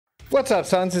What's up,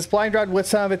 sons? It's Blind Rod with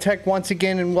Son of a Tech once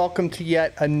again, and welcome to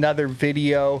yet another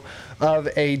video of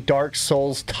a Dark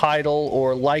Souls title,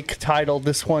 or like title,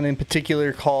 this one in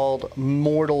particular called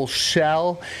Mortal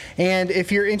Shell. And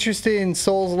if you're interested in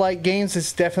Souls-like games,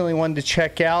 it's definitely one to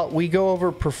check out. We go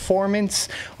over performance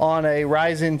on a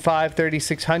Ryzen 5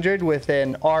 3600 with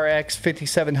an RX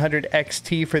 5700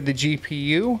 XT for the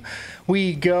GPU.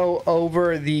 We go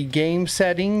over the game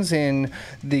settings and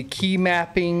the key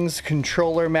mappings,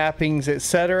 controller mappings,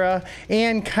 etc.,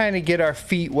 and kind of get our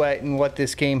feet wet in what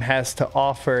this game has to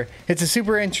offer. It's a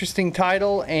super interesting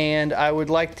title, and I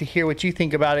would like to hear what you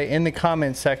think about it in the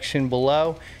comment section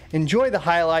below. Enjoy the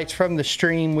highlights from the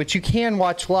stream, which you can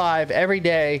watch live every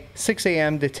day, 6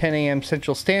 a.m. to 10 a.m.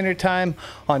 Central Standard Time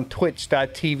on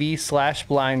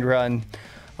twitch.tv/blindrun.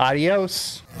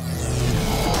 Adios.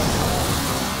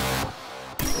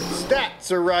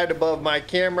 Stats are right above my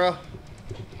camera.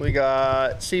 We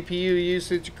got CPU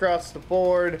usage across the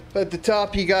board. At the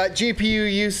top you got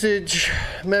GPU usage,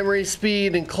 memory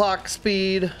speed, and clock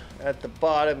speed. At the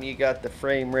bottom you got the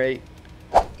frame rate.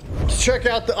 Let's check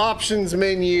out the options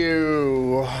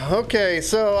menu. Okay,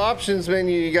 so options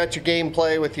menu, you got your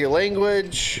gameplay with your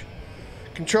language.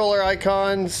 Controller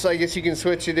icons, I guess you can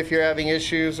switch it if you're having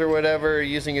issues or whatever,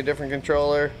 using a different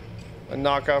controller, a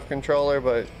knockoff controller,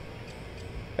 but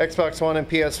Xbox One and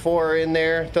PS4 are in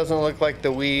there. Doesn't look like the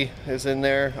Wii is in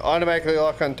there. Automatically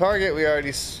lock on target, we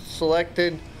already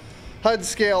selected. HUD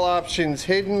scale options,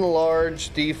 hidden,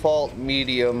 large, default,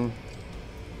 medium.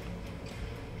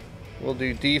 We'll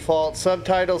do default.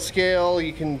 Subtitle scale,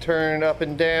 you can turn up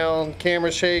and down.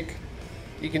 Camera shake,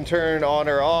 you can turn on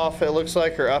or off, it looks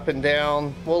like, or up and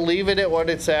down. We'll leave it at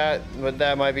what it's at, but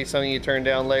that might be something you turn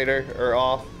down later or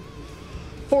off.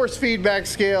 Force feedback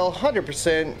scale,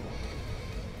 100%.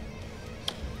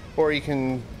 Or you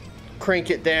can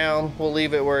crank it down. We'll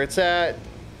leave it where it's at.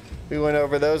 We went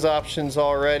over those options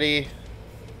already.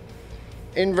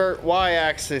 Invert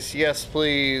Y-axis, yes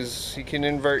please. You can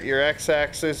invert your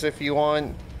X-axis if you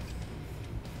want.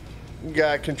 You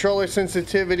got controller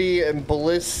sensitivity and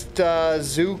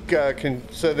Ballistazooka.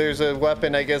 So there's a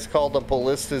weapon, I guess, called a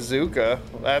Ballistazooka.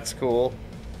 That's cool.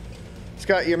 It's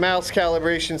got your mouse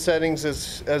calibration settings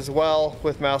as well,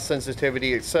 with mouse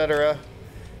sensitivity, etc.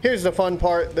 Here's the fun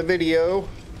part, the video.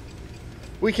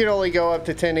 We can only go up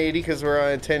to 1080 because we're on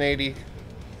a 1080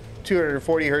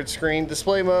 240 hertz screen.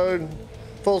 Display mode,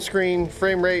 full screen,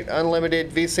 frame rate,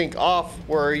 unlimited, VSync off.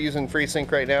 We're using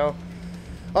FreeSync right now.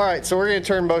 Alright, so we're going to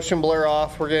turn motion blur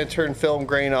off, we're going to turn film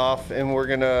grain off, and we're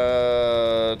going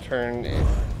to turn...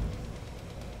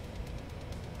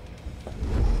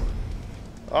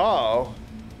 Oh.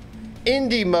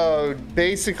 Indie mode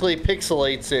basically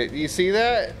pixelates it. You see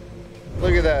that?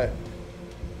 Look at that.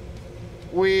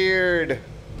 Weird.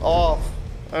 Off.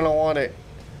 I don't want it.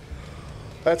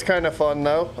 That's kind of fun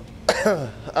though.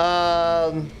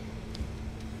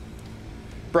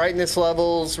 Brightness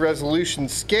levels, resolution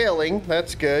scaling.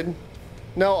 That's good.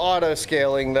 No auto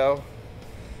scaling though.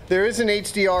 There is an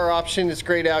HDR option. It's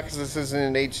grayed out because this isn't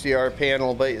an HDR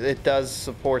panel, but it does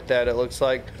support that, it looks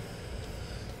like.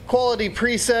 Quality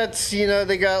presets, you know,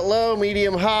 they got low,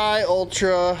 medium, high,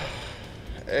 ultra,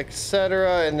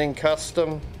 etc., and then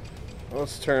custom.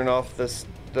 Let's turn off the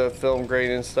film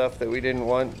grain and stuff that we didn't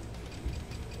want.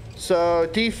 So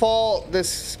default,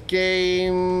 this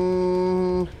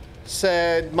game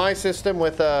said my system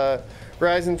with a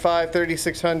Ryzen 5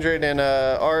 3600 and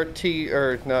a not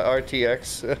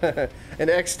RTX, an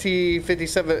XT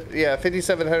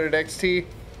 5700 XT,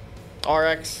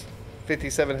 RX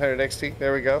 5700 XT.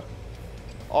 There we go.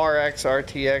 RX,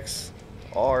 RTX,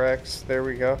 RX. There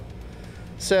we go.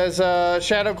 Says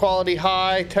shadow quality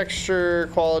high, texture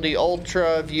quality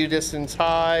ultra, view distance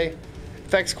high,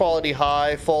 effects quality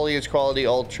high, foliage quality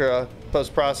ultra,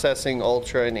 post-processing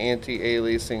ultra, and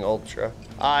anti-aliasing ultra.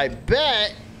 I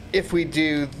bet if we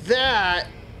do that,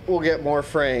 we'll get more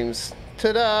frames.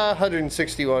 Ta-da,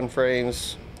 161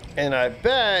 frames. And I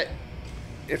bet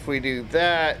if we do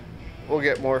that, we'll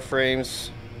get more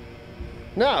frames.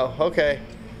 No, okay.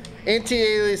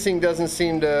 Anti-aliasing doesn't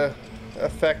seem to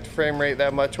affect frame rate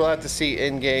that much. We'll have to see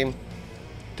in-game.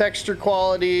 Texture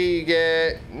quality, you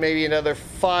get maybe another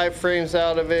 5 frames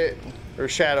out of it, or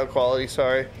shadow quality,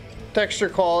 sorry. Texture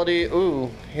quality,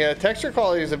 ooh, yeah, texture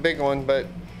quality is a big one, but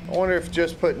I wonder if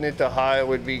just putting it to high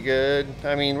would be good.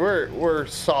 I mean, we're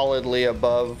solidly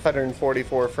above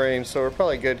 144 frames, so we're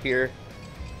probably good here.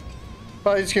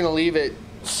 Probably just gonna leave it,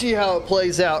 see how it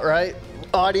plays out, right?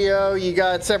 Audio, you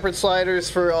got separate sliders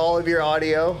for all of your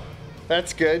audio.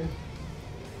 That's good.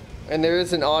 And there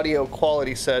is an audio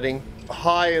quality setting.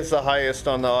 High is the highest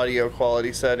on the audio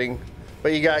quality setting.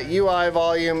 But you got UI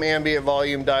volume, ambient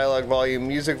volume, dialogue volume,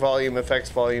 music volume, effects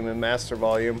volume, and master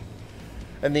volume.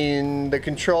 And then the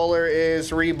controller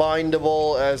is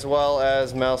rebindable as well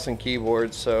as mouse and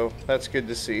keyboard, so that's good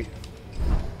to see.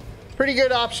 Pretty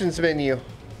good options menu.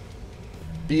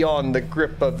 Beyond the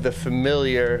grip of the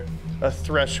familiar, a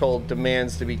threshold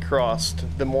demands to be crossed.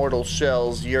 The mortal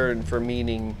shells yearn for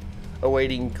meaning,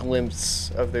 awaiting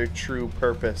glimpse of their true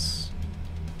purpose.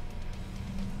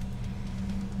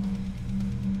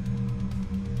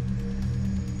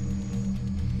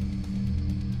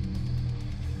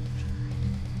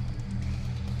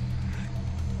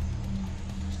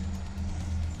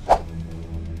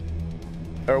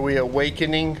 Are we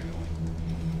awakening?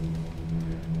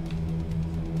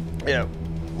 Yeah,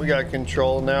 we got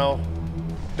control now.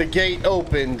 The gate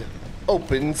opened.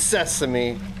 Open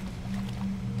sesame.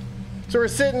 So we're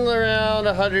sitting around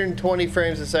 120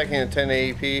 frames a second at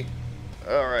 1080p.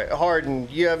 Alright, harden.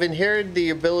 You have inherited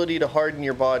the ability to harden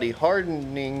your body.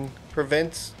 Hardening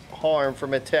prevents harm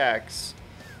from attacks,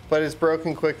 but is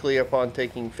broken quickly upon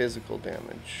taking physical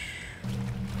damage.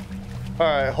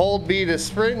 Alright, hold B to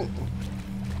sprint.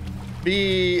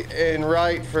 B and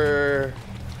right for...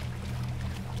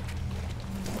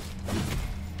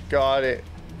 Got it.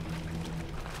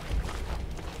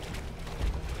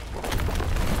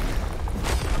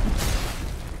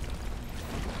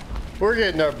 We're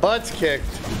getting our butts kicked.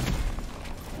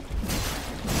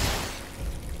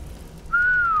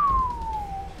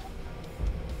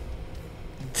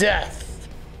 Death.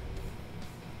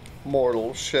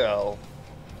 Mortal shell.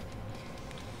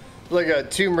 Like a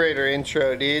Tomb Raider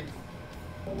intro, dude.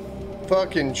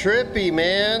 Fucking trippy,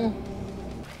 man.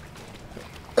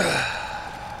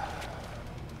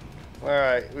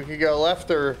 Alright, we could go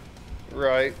left or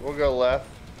right. We'll go left.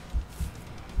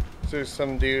 There's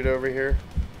some dude over here.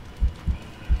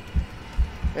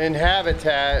 In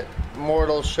habitat,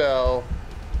 mortal shell.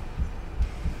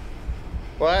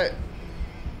 What?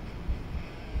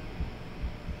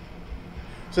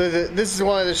 So this is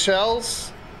one of the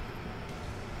shells?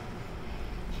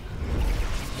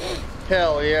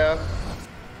 Hell yeah.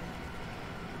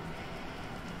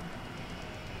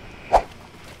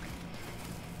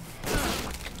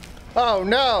 Oh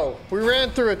no! We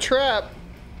ran through a trap.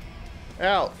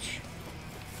 Ouch.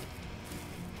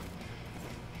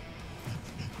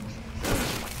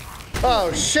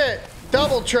 Oh shit!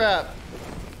 Double trap!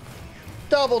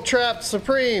 Double trap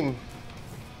supreme!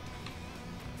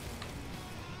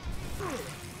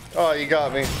 Oh, you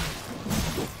got me.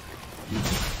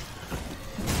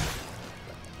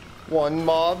 One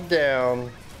mob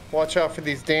down. Watch out for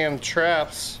these damn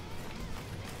traps.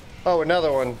 Oh,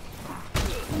 another one.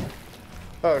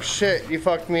 Oh shit, you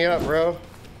fucked me up, bro.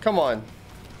 Come on.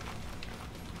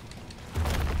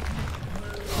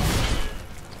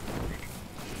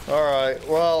 Alright,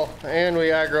 well, and we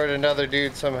aggroed another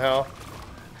dude somehow.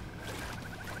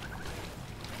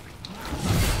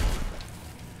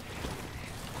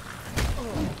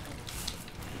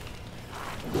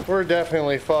 We're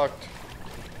definitely fucked.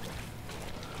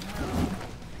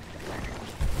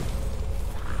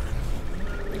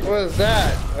 What is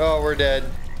that? Oh, we're dead.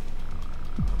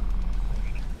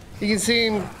 You can see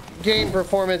him gain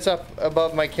performance up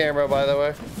above my camera, by the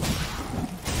way.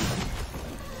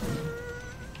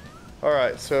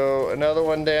 Alright, so another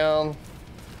one down.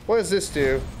 What does this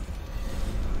do?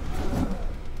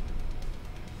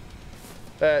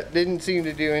 That didn't seem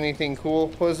to do anything cool.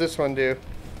 What does this one do?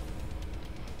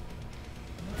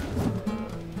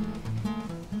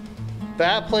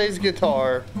 That plays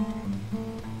guitar.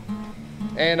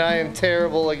 And I am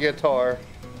terrible at guitar.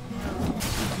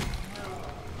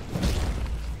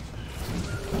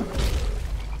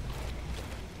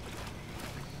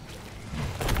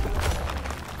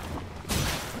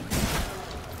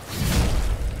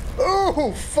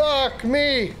 Oh, fuck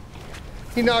me!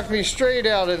 He knocked me straight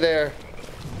out of there.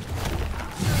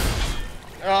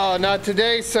 Oh, not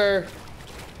today, sir.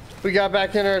 We got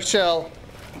back in our shell.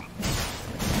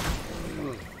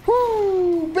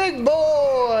 Woo! Big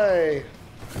boy!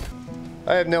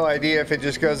 I have no idea if it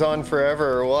just goes on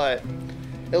forever or what.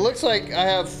 It looks like I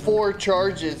have 4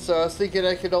 charges, so I was thinking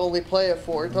I could only play it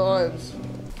 4 times.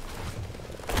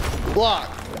 Block.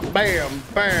 Bam,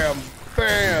 bam,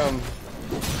 bam.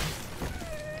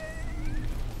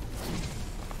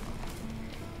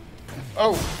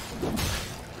 Oh.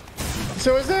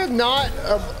 So is that not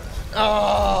a...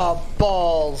 Ah,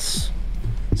 balls.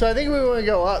 So I think we want to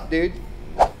go up, dude.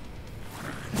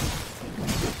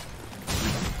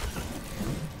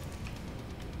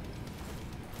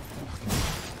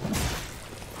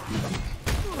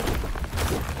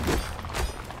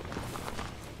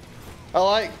 I I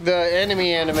like the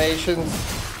enemy animations.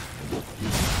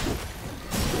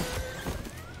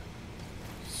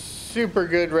 Super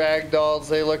good ragdolls.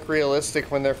 They look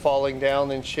realistic when they're falling down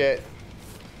and shit.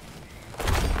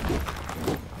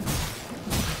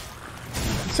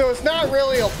 So it's not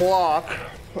really a block,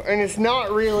 and it's not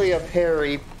really a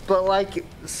parry, but like,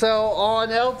 so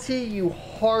on LT you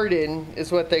harden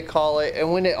is what they call it,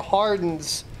 and when it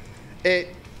hardens,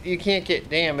 you can't get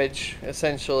damage,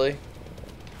 essentially.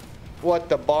 What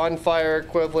the bonfire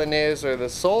equivalent is, or the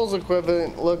souls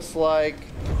equivalent looks like,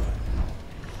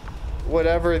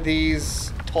 whatever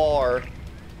these tar.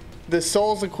 The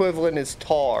souls equivalent is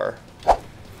tar.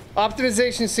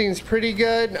 Optimization seems pretty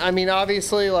good. I mean,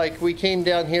 obviously, like, we came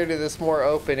down here to this more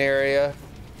open area.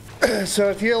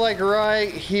 So if you're like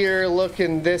right here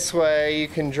looking this way, you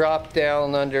can drop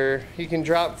down under, you can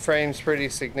drop frames pretty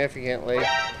significantly.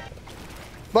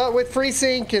 But with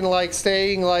FreeSync and like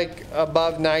staying like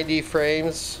above 90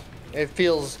 frames, it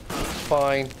feels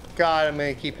fine. God, I'm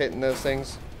gonna keep hitting those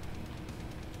things.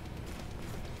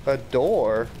 A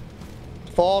door?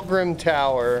 Fulgrim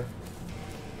Tower.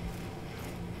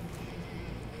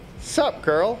 Sup,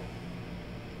 girl?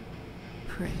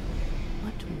 Pray,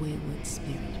 what wayward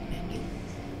spirit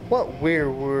beckons? What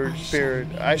wayward spirit?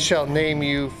 I shall name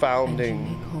you Founding. And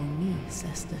you may call me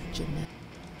Sister Jeanette.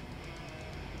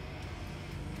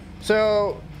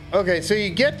 So, okay, so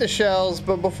you get the shells,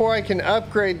 but before I can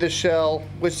upgrade the shell,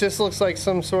 which just looks like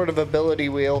some sort of ability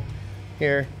wheel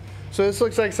here. So this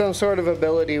looks like some sort of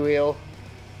ability wheel.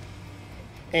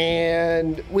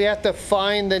 And we have to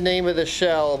find the name of the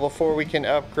shell before we can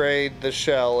upgrade the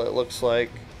shell, it looks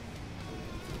like.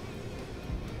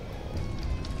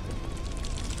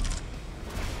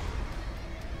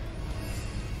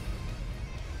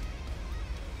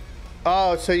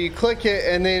 Oh, so you click it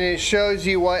and then it shows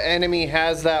you what enemy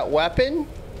has that weapon?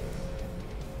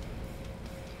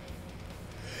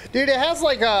 Dude, it has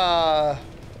like a...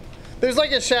 There's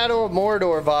like a Shadow of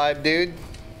Mordor vibe, dude.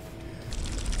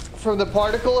 From the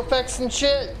particle effects and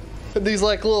shit. These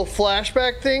like little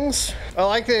flashback things. I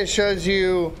like that it shows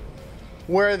you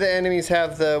where the enemies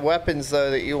have the weapons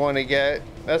though that you want to get.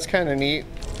 That's kind of neat.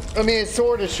 I mean, it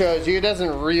sort of shows you. It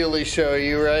doesn't really show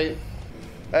you, right?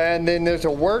 And then there's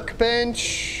a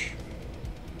workbench.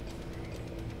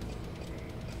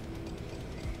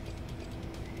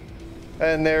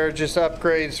 And there are just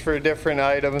upgrades for different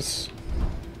items.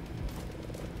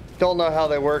 Don't know how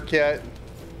they work yet.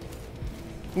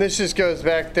 And this just goes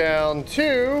back down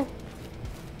to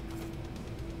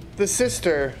the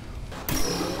sister.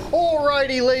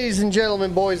 Alrighty, ladies and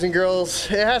gentlemen, boys and girls.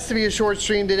 It has to be a short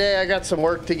stream today. I got some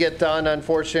work to get done,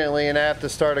 unfortunately, and I have to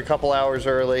start a couple hours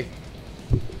early.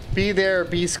 Be there,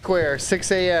 be square,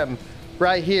 6 a.m.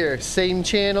 right here. Same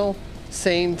channel,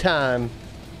 same time.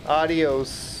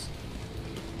 Adios.